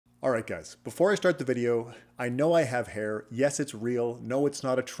Alright guys, before I start the video, I know I have hair, yes it's real, no it's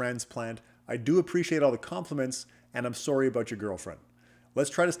not a transplant, I do appreciate all the compliments, and I'm sorry about your girlfriend.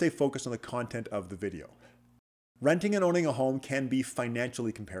 Let's try to stay focused on the content of the video. Renting and owning a home can be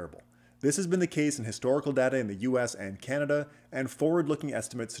financially comparable. This has been the case in historical data in the US and Canada, and forward-looking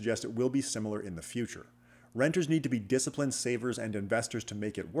estimates suggest it will be similar in the future. Renters need to be disciplined savers and investors to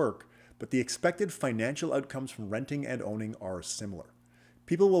make it work, but the expected financial outcomes from renting and owning are similar.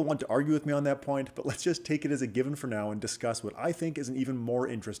 People will want to argue with me on that point, but let's just take it as a given for now and discuss what I think is an even more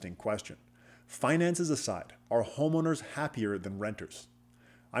interesting question. Finances aside, are homeowners happier than renters?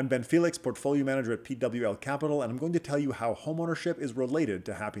 I'm Ben Felix, portfolio manager at PWL Capital, and I'm going to tell you how homeownership is related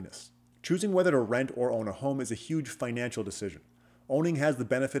to happiness. Choosing whether to rent or own a home is a huge financial decision. Owning has the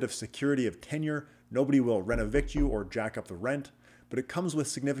benefit of security of tenure, nobody will rent evict you or jack up the rent, but it comes with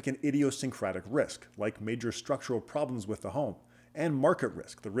significant idiosyncratic risk, like major structural problems with the home, and market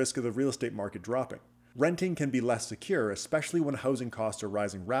risk, the risk of the real estate market dropping. Renting can be less secure, especially when housing costs are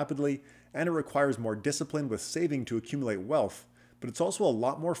rising rapidly, and it requires more discipline with saving to accumulate wealth, but it's also a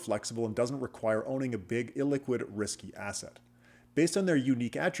lot more flexible and doesn't require owning a big, illiquid, risky asset. Based on their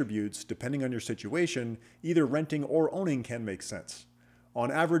unique attributes, depending on your situation, either renting or owning can make sense.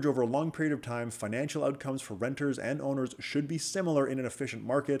 On average, over a long period of time, financial outcomes for renters and owners should be similar in an efficient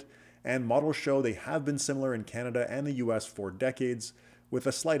market, and models show they have been similar in Canada and the US for decades, with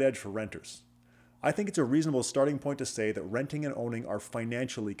a slight edge for renters. I think it's a reasonable starting point to say that renting and owning are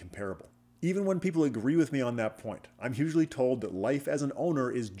financially comparable. Even when people agree with me on that point, I'm usually told that life as an owner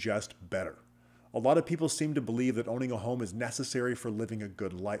is just better. A lot of people seem to believe that owning a home is necessary for living a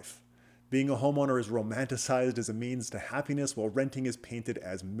good life. Being a homeowner is romanticized as a means to happiness, while renting is painted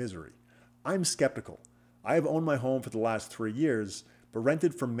as misery. I'm skeptical. I have owned my home for the last 3 years, but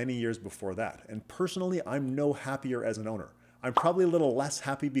rented for many years before that, and personally, I'm no happier as an owner. I'm probably a little less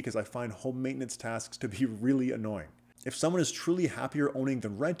happy because I find home maintenance tasks to be really annoying. If someone is truly happier owning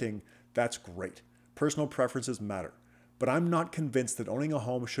than renting, that's great. Personal preferences matter. But I'm not convinced that owning a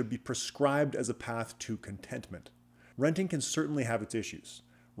home should be prescribed as a path to contentment. Renting can certainly have its issues.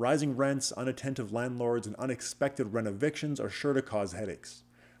 Rising rents, unattentive landlords, and unexpected rent evictions are sure to cause headaches.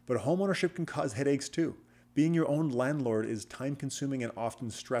 But homeownership can cause headaches too. Being your own landlord is time-consuming and often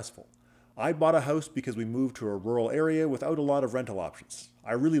stressful. I bought a house because we moved to a rural area without a lot of rental options.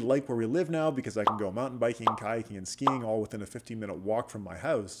 I really like where we live now because I can go mountain biking, kayaking, and skiing all within a 15-minute walk from my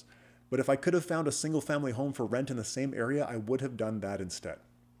house. But if I could have found a single-family home for rent in the same area, I would have done that instead.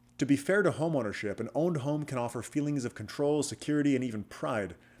 To be fair to homeownership, an owned home can offer feelings of control, security, and even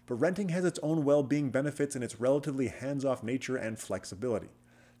pride, but renting has its own well-being benefits in its relatively hands-off nature and flexibility.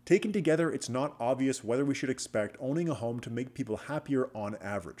 Taken together, it's not obvious whether we should expect owning a home to make people happier on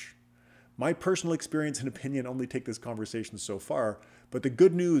average. My personal experience and opinion only take this conversation so far, but the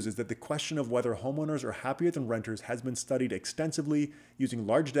good news is that the question of whether homeowners are happier than renters has been studied extensively using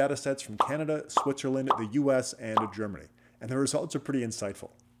large data sets from Canada, Switzerland, the US, and Germany, and the results are pretty insightful.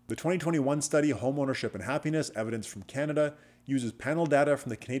 The 2021 study, Homeownership and Happiness, Evidence from Canada, uses panel data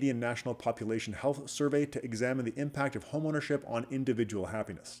from the Canadian National Population Health Survey to examine the impact of homeownership on individual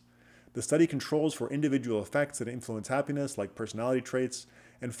happiness. The study controls for individual effects that influence happiness, like personality traits,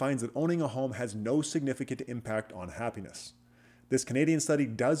 and finds that owning a home has no significant impact on happiness. This Canadian study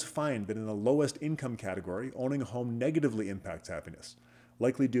does find that in the lowest income category, owning a home negatively impacts happiness,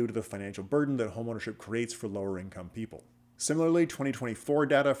 likely due to the financial burden that homeownership creates for lower income people. Similarly, 2024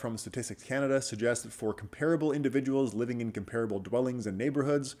 data from Statistics Canada suggests that for comparable individuals living in comparable dwellings and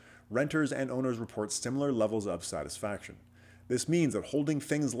neighborhoods, renters and owners report similar levels of satisfaction. This means that holding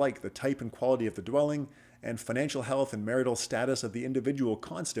things like the type and quality of the dwelling and financial health and marital status of the individual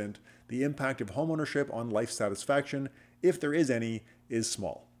constant, the impact of homeownership on life satisfaction, if there is any, is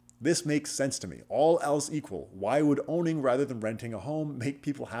small. This makes sense to me. All else equal, why would owning rather than renting a home make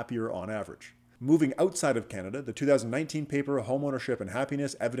people happier on average? Moving outside of Canada, the 2019 paper Homeownership and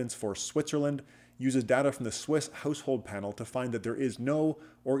Happiness, Evidence for Switzerland uses data from the Swiss Household Panel to find that there is no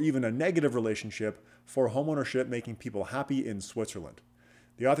or even a negative relationship for homeownership making people happy in Switzerland.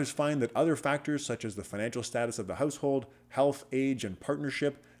 The authors find that other factors such as the financial status of the household, health, age, and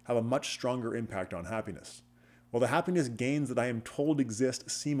partnership have a much stronger impact on happiness. While the happiness gains that I am told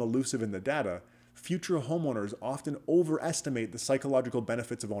exist seem elusive in the data, future homeowners often overestimate the psychological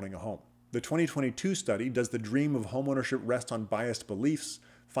benefits of owning a home. The 2022 study, Does the Dream of Homeownership Rest on Biased Beliefs?,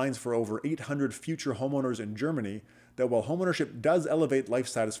 finds for over 800 future homeowners in Germany that while homeownership does elevate life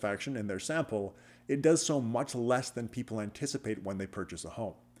satisfaction in their sample, it does so much less than people anticipate when they purchase a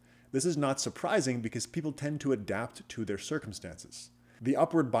home. This is not surprising because people tend to adapt to their circumstances. The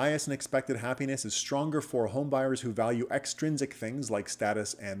upward bias in expected happiness is stronger for homebuyers who value extrinsic things like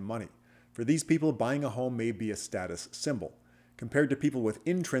status and money. For these people, buying a home may be a status symbol. Compared to people with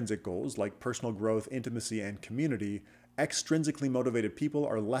intrinsic goals like personal growth, intimacy, and community, extrinsically motivated people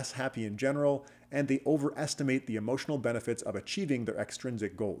are less happy in general, and they overestimate the emotional benefits of achieving their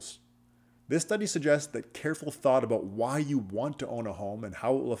extrinsic goals. This study suggests that careful thought about why you want to own a home and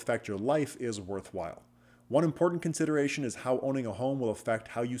how it will affect your life is worthwhile. One important consideration is how owning a home will affect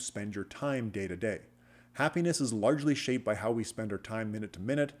how you spend your time day to day. Happiness is largely shaped by how we spend our time minute to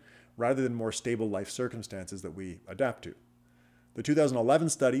minute, rather than more stable life circumstances that we adapt to. The 2011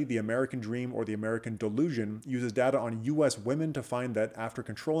 study, The American Dream or the American Delusion, uses data on US women to find that after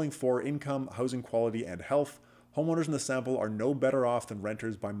controlling for income, housing quality, and health, homeowners in the sample are no better off than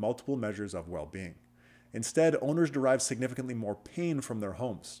renters by multiple measures of well-being. Instead, owners derive significantly more pain from their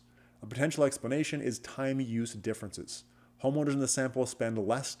homes. A potential explanation is time use differences. Homeowners in the sample spend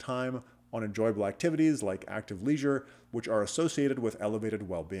less time on enjoyable activities like active leisure, which are associated with elevated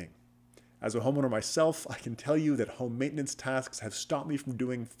well-being. As a homeowner myself, I can tell you that home maintenance tasks have stopped me from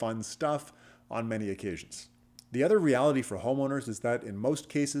doing fun stuff on many occasions. The other reality for homeowners is that in most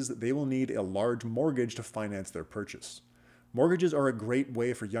cases, they will need a large mortgage to finance their purchase. Mortgages are a great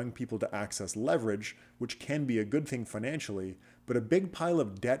way for young people to access leverage, which can be a good thing financially, but a big pile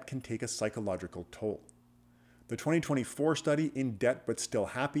of debt can take a psychological toll. The 2024 study, In Debt But Still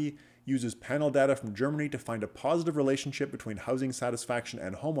Happy, uses panel data from Germany to find a positive relationship between housing satisfaction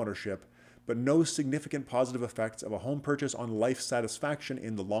and homeownership, but no significant positive effects of a home purchase on life satisfaction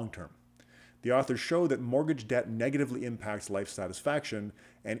in the long term. The authors show that mortgage debt negatively impacts life satisfaction,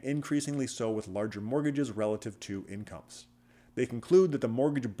 and increasingly so with larger mortgages relative to incomes. They conclude that the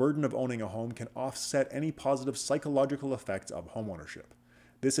mortgage burden of owning a home can offset any positive psychological effects of homeownership.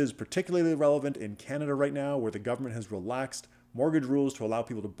 This is particularly relevant in Canada right now, where the government has relaxed mortgage rules to allow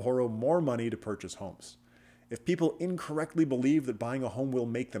people to borrow more money to purchase homes. If people incorrectly believe that buying a home will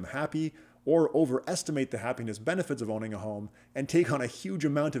make them happy, or overestimate the happiness benefits of owning a home and take on a huge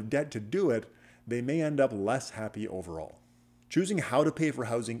amount of debt to do it, they may end up less happy overall. Choosing how to pay for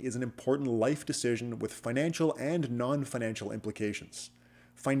housing is an important life decision with financial and non-financial implications.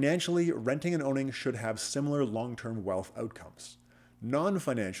 Financially, renting and owning should have similar long-term wealth outcomes.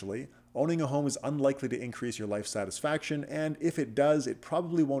 Non-financially, owning a home is unlikely to increase your life satisfaction, and if it does, it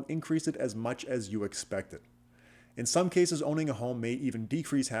probably won't increase it as much as you expected. In some cases, owning a home may even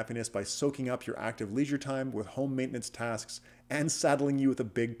decrease happiness by soaking up your active leisure time with home maintenance tasks and saddling you with a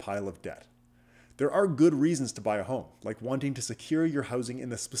big pile of debt. There are good reasons to buy a home, like wanting to secure your housing in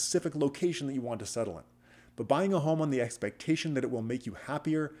the specific location that you want to settle in. But buying a home on the expectation that it will make you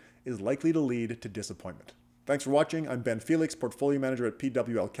happier is likely to lead to disappointment. Thanks for watching. I'm Ben Felix, Portfolio Manager at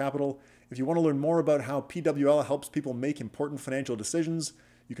PWL Capital. If you want to learn more about how PWL helps people make important financial decisions,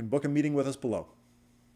 you can book a meeting with us below.